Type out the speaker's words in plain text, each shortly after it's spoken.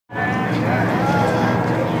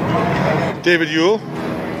David Uhl,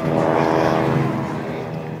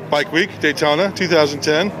 Bike Week, Daytona,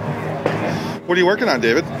 2010. What are you working on,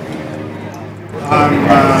 David? I'm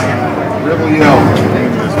Rebel Yell in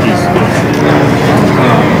this piece.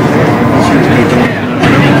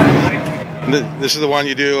 This is the one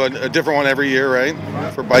you do, a different one every year, right?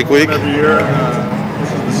 For Bike Week? Every year.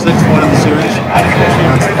 This is the sixth one in the series.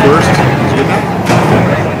 That's the first. It's good enough.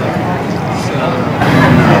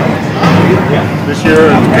 This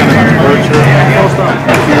year, it's kind of a departure.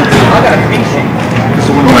 This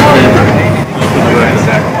is one of my favorites.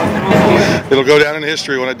 It'll go down in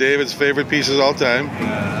history, one of David's favorite pieces all time.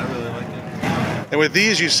 Yeah, I really like it. And with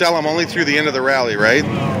these, you sell them only through the end of the rally, right?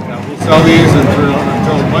 Yeah, we'll sell these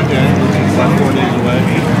until Monday, which is about 4 days away.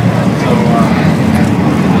 So,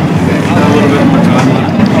 a little bit more time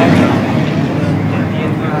left.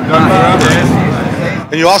 Done forever.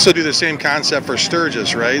 And you also do the same concept for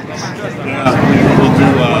Sturgis, right? Yeah, we'll do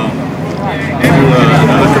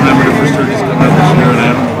another commemorative for Sturgis coming up this year, and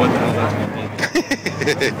I don't know what the hell that's going to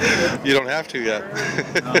be. You don't have to yet.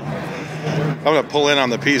 I'm going to pull in on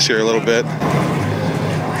the piece here a little bit.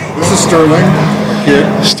 This is Sterling, a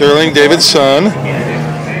kid. Sterling, David's son. Yeah,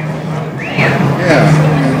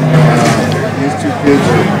 these two kids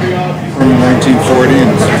are from 1940,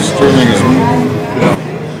 and Sterling is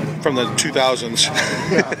from the 2000s.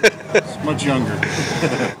 Yeah, it's much younger.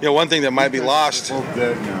 You know, one thing that might be lost. Both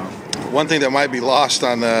dead now. One thing that might be lost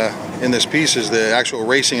on in this piece is the actual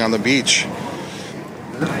racing on the beach,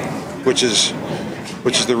 which is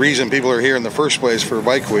the reason people are here in the first place for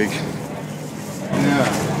Bike Week. Yeah,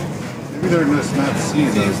 maybe they're just not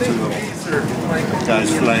seeing those two little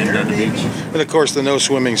guys flying down the beach. And of course, the no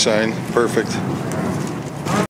swimming sign, perfect.